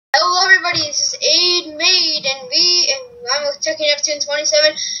everybody, this is Aid Maid, and I'm with Checking Ep.2 and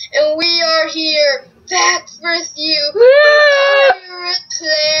 27, and we are here, back with you, Pirate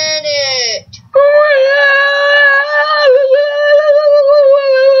Planet.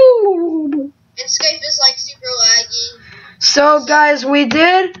 And Skype is like super laggy. So guys, we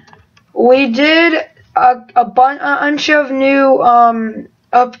did a bunch of new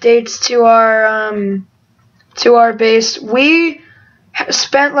updates to our base. We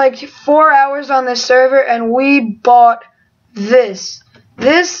spent like 4 hours on this server and we bought this.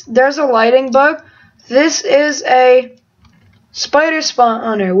 There's a lighting bug. This is a spider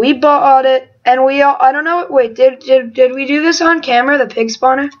spawner. We bought it and I don't know. Wait, did we do this on camera? The pig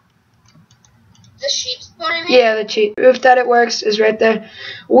spawner? The sheep spawner? Yeah, the cheat. Proof that it works is right there.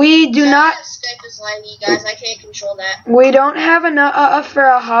 We do not. Skype is laggy, guys. I can't control that. We don't have enough for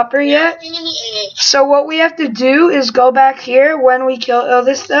a hopper yet. Nothing in the AH. So what we have to do is go back here when we kill all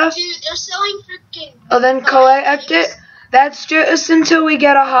this stuff. Dude, they're selling freaking. Oh, then collect it. That's just until we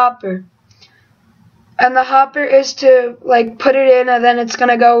get a hopper. And the hopper is to like put it in, and then it's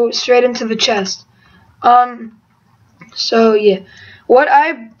gonna go straight into the chest. So yeah. What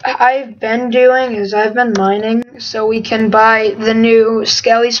I've been doing is I've been mining so we can buy the new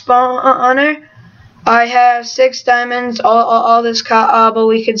skelly spawner. I have 6 diamonds, all this cobble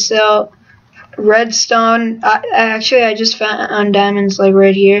we could sell, redstone. I just found diamonds like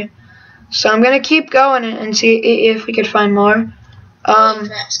right here. So I'm gonna keep going and see if we could find more. Holy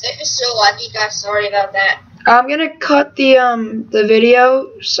crap, Skype is so laggy, guys. Sorry about that. I'm gonna cut the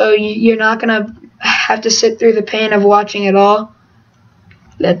video so you're not gonna have to sit through the pain of watching it all.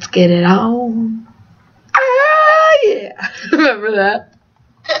 Let's get it on. Ah, yeah. Remember that?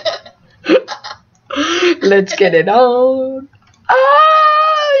 Let's get it on.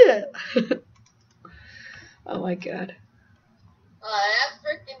 Ah, yeah. Oh my god. That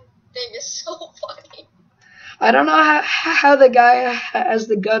freaking thing is so funny. I don't know how the guy has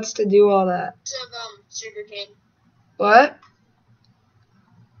the guts to do all that. Sugarcane. What?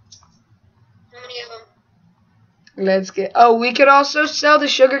 How many of them? Let's get. Oh, we could also sell the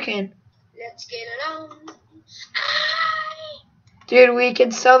sugarcane. Let's get it on. Dude, we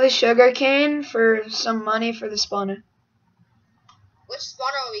could sell the sugarcane for some money for the spawner. Which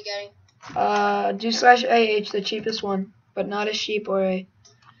spawner are we getting? Do/AH, the cheapest one, but not a sheep or a.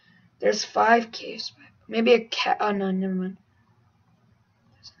 There's 5 caves. Maybe a cat. Oh no, never mind.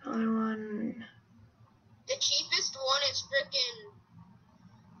 There's another one. The cheapest one is freaking.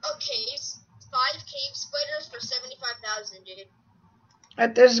 Okay, 5 cave spiders for 75,000, dude.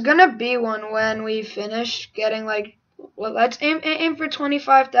 There's gonna be one when we finish getting like. Well, let's aim for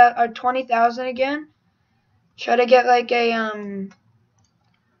 25,000 or 20,000 again. Try to get like a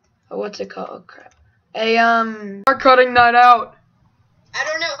what's it called? Oh, crap. We're cutting that out. I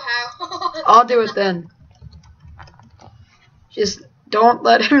don't know how. I'll do it then. Just don't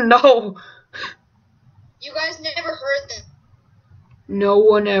let him know. You guys never heard them. No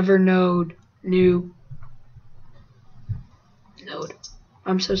one ever knowed. Knew. Knowed.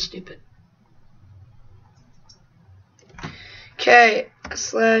 I'm so stupid.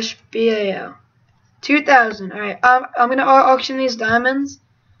 K/BAL. 2,000. Alright, I'm gonna auction these diamonds.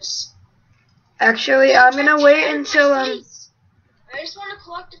 Actually, I'm gonna wait until I just want to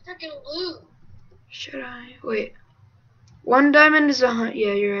collect the freaking loot. Should I? Wait. 1 diamond is 100.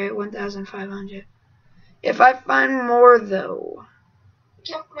 Yeah, you're right. 1,500. If I find more though.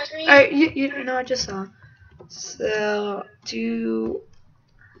 Alright, you know I just saw. Sell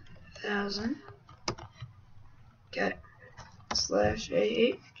 2,000. Okay.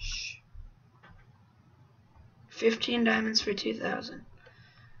 /AH. 15 diamonds for 2,000.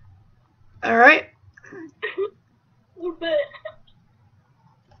 Alright.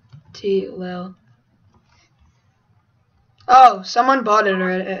 T-Lel. Oh, someone bought it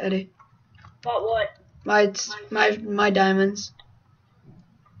already. Bought what? My diamonds.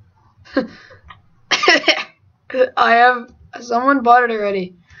 Someone bought it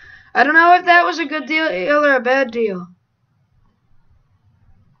already. I don't know if that was a good deal or a bad deal.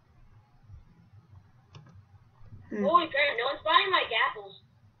 Holy crap, no one's buying my gapples.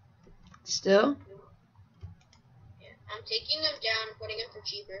 Still? Yeah, I'm taking them down and putting them for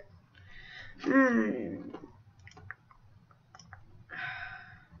cheaper.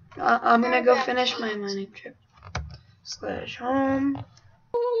 I'm gonna go finish my mining trip. /home.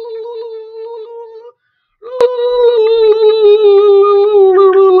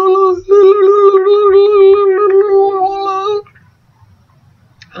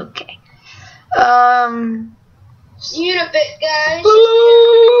 Okay. See you in a bit, guys.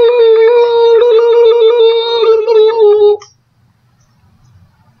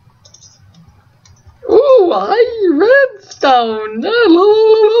 redstone.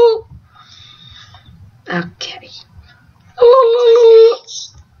 Okay.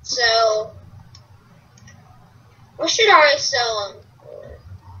 So, what should I sell them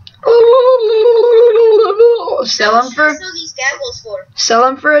for? Sell them for. Sell these gapples for? Sell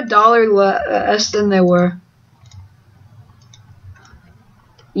them for $1 less than they were.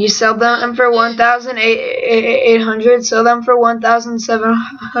 You sell them for 1,800. Sell them for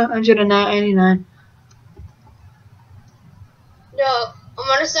 1,799. No, I'm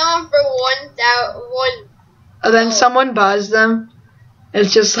gonna sell them for 1,000. And then someone buys them.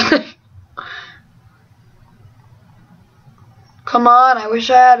 It's just like, come on! I wish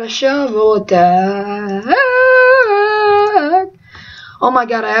I had a shovel attack. Oh my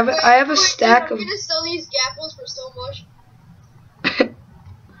God! I have a stack of. I'm gonna sell these gapples for so much.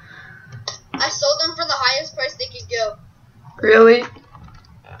 I sold them for the highest price they could go. Really?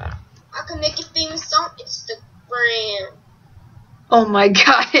 I can make it famous on Instagram. Oh my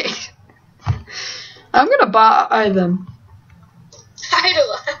God! I'm gonna buy them. I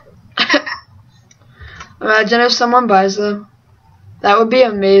don't. Imagine if someone buys them. That would be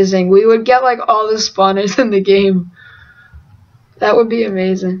amazing. We would get like all the spawners in the game. That would be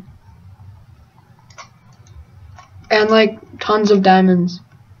amazing. And like tons of diamonds.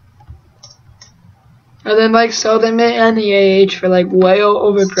 And then like sell them in the AH for like way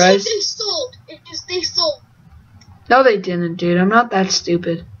overpriced. They sold. They sold. No, they didn't, dude. I'm not that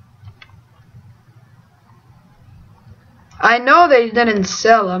stupid. I know they didn't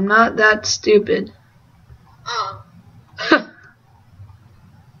sell. I'm not that stupid. Oh.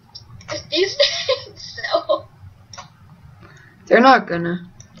 These didn't sell. They're not gonna.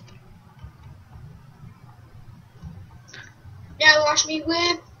 Now watch me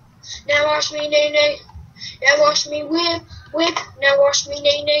whip. Now watch me nay nay. Now watch me whip. Now watch me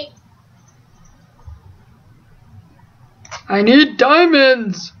nay nay. I need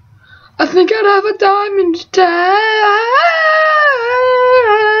diamonds. I think I'd have a diamond tag.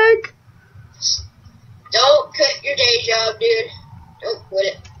 Don't quit your day job, dude. Don't quit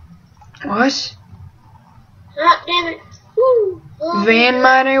it. What? Ah, damn it. Woo. Oh, Vein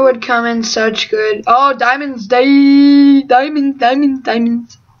miner would come in such good. Oh, diamonds, diamonds. Are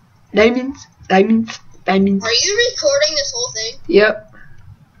you recording this whole thing? Yep.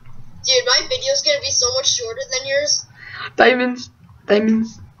 Dude, my video's gonna be so much shorter than yours. Diamonds.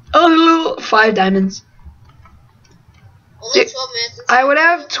 Oh, 5 diamonds. Only Dude, 12 minutes. I would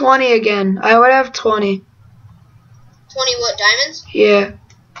have 20 again. I would have 20. 20 what, diamonds? Yeah.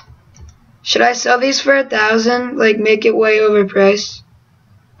 Should I sell these for 1,000? Like, make it way overpriced?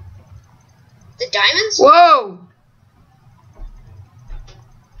 The diamonds? Whoa!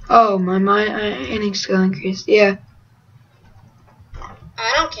 Oh, my mining skill increased. Yeah.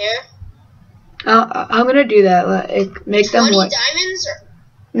 I don't care. I'm gonna do that. Like, make them 20 what? diamonds? Or...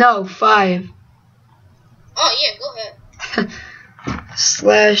 No, 5. Oh, yeah, go ahead.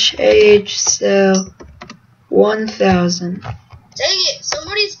 /AH sell 1,000. Dang it,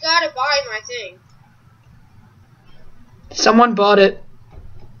 somebody's gotta buy my thing. Someone bought it.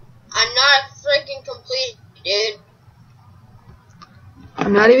 I'm not freaking complete, dude.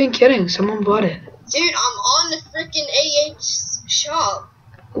 I'm not even kidding. Someone bought it. Dude, I'm on the freaking AH shop.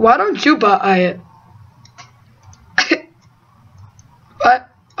 Why don't you buy it? What?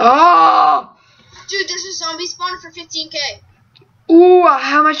 Oh! Dude, there's a zombie spawner for 15k. Ooh,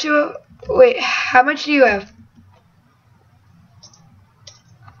 how much do how much do you have?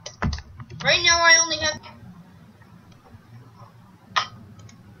 Right now I only have...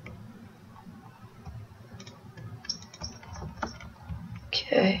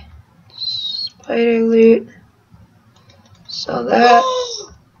 Okay. Spider loot. So that.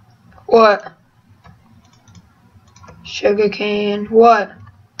 What? Sugarcane. What?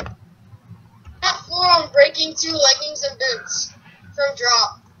 That 4 on breaking 2 leggings and boots from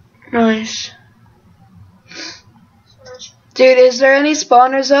drop. Nice. Dude, is there any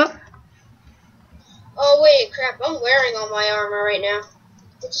spawners up? Oh wait, crap, I'm wearing all my armor right now.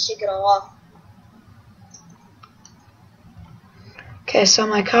 Let's take it all off. Okay, so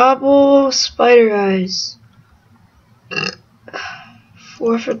my cobble, spider eyes.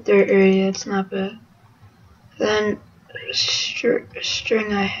 4 for 30, it's not bad. Then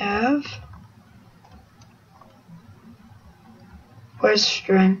string I have. Where's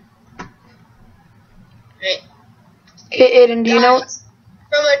string? Right. Aiden, do you know?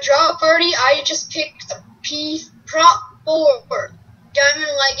 From a drop party, I just picked a prop 4,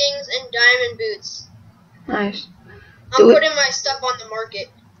 diamond leggings and diamond boots. Nice. I'm putting my stuff on the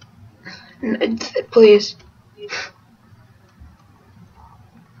market. Please.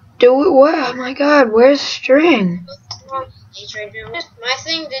 Do it what? Oh my god, where's string? Age right now. My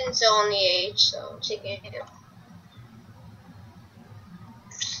thing didn't sell on the age, so I'm taking it.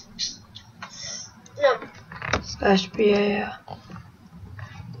 No. Slash BA.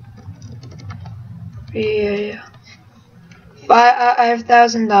 BA.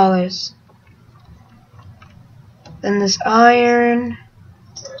 $5,000. Then this iron.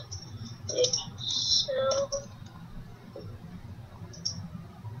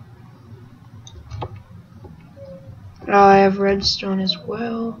 Oh, I have redstone as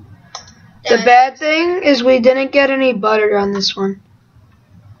well. The bad thing is we didn't get any butter on this one.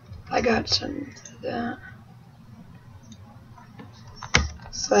 I got some of that.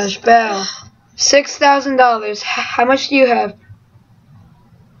 Slash bell. $6,000. How much do you have?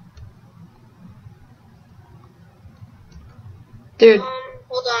 Dude.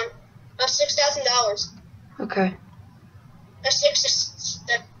 Hold on. That's $6,000. Okay. That's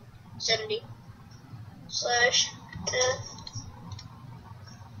 670. Slash.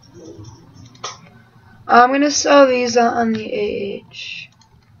 I'm gonna sell these on the AH.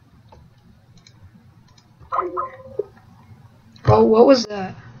 Oh, what was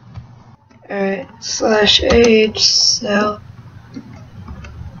that? Alright, slash AH sell.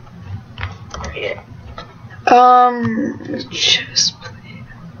 Just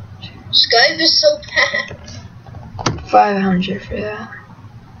Skype is so bad. 500 for that.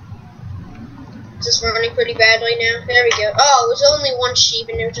 It's just running pretty badly now. There we go. Oh, it was only one sheep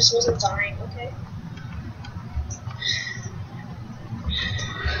and it just wasn't dying. Okay.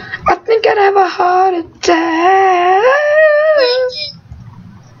 I think I'd have a heart attack. Wait,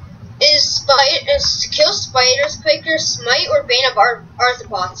 is kill spiders quicker, smite, or bane of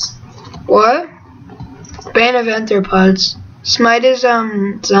arthropods? What? Bane of arthropods. Smite is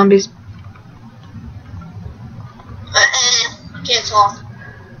zombies. Can't talk.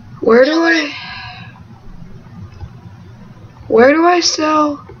 Where do I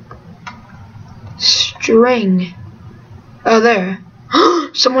sell string? Oh, there.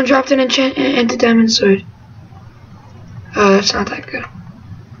 Someone dropped an enchanted diamond sword. Oh, that's not that good.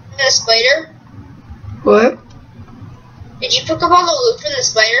 And a spider? What? Did you pick up all the loot from the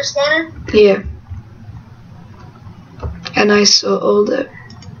spider spawner? Yeah. And I sold it.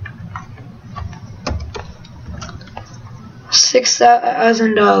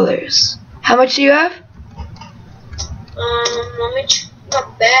 $6,000. How much do you have? Let me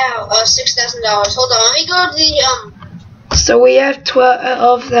not bad. $6,000. Hold on, let me go to the So we have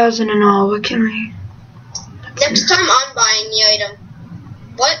 12,000 in all. What can we? Next time I'm buying the item.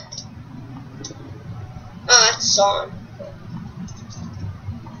 What? Oh, that's a song.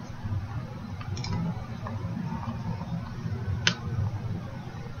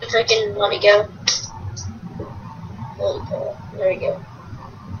 Freaking let me go. Holy crap. There we go.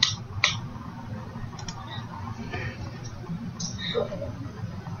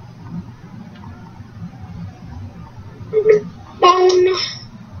 Boom.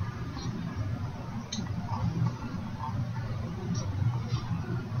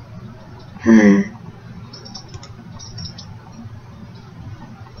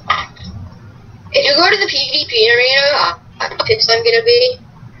 If you go to the PvP arena, how pissed I'm gonna be?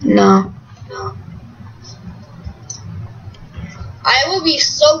 No. No. I will be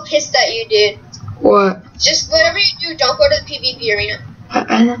so pissed at you, dude. What? Just whatever you do, don't go to the PvP arena.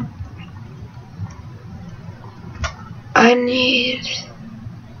 I know. I need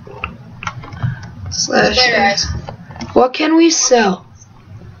slash. Spider eyes. What can we sell?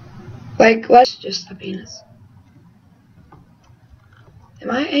 Like, let's just a penis.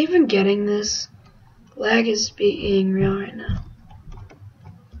 Am I even getting this? Lag is being real right now.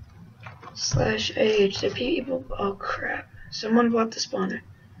 Slash AH. The people. Oh crap. Someone bought the spawner.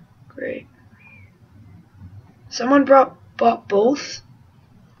 Great. Someone bought both?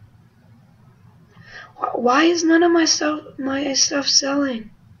 Why is none of my stuff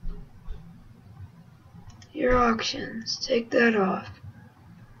selling? Your auctions. Take that off.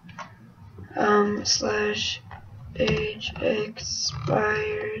 Slash age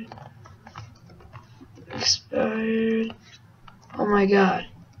expired. Expired. Oh my god.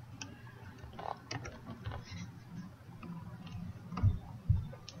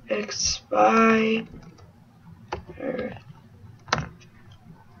 Expired.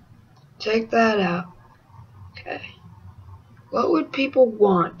 Take that out. Okay. What would people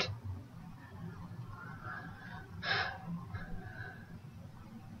want?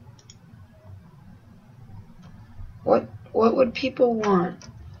 What would people want?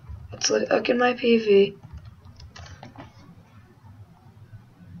 Let's look at my PV.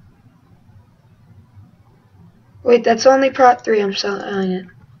 Wait, that's only Prot 3. I'm selling it.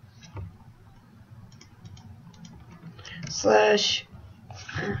 slash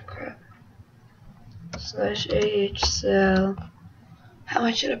slash AHCell. How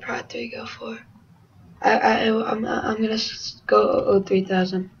much should a Prot 3 go for? I'm gonna go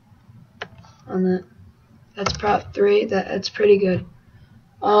 3,000 on that. That's Prot 3. That's pretty good.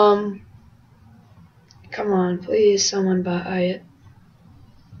 Come on, please, someone buy it.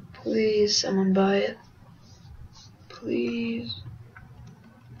 Please, someone buy it. Please.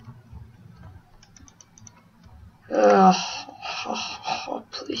 Oh,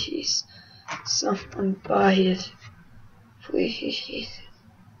 please, someone buy it. Please.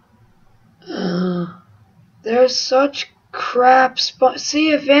 There's such crap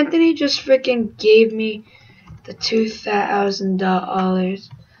See, if Anthony just freaking gave me the $2,000,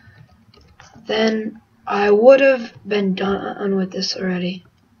 then I would have been done with this already.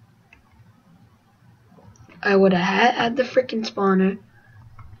 I would have had the freaking spawner.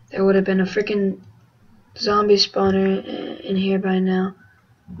 There would have been a freaking zombie spawner in here by now.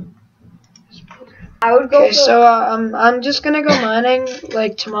 I would go. Okay, so I'm just gonna go mining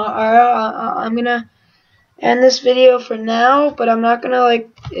like tomorrow. I'm gonna end this video for now, but I'm not gonna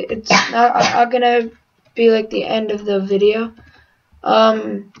it's not gonna be like the end of the video.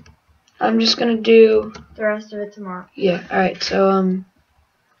 I'm just gonna do the rest of it tomorrow. Yeah. All right. So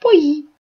bye.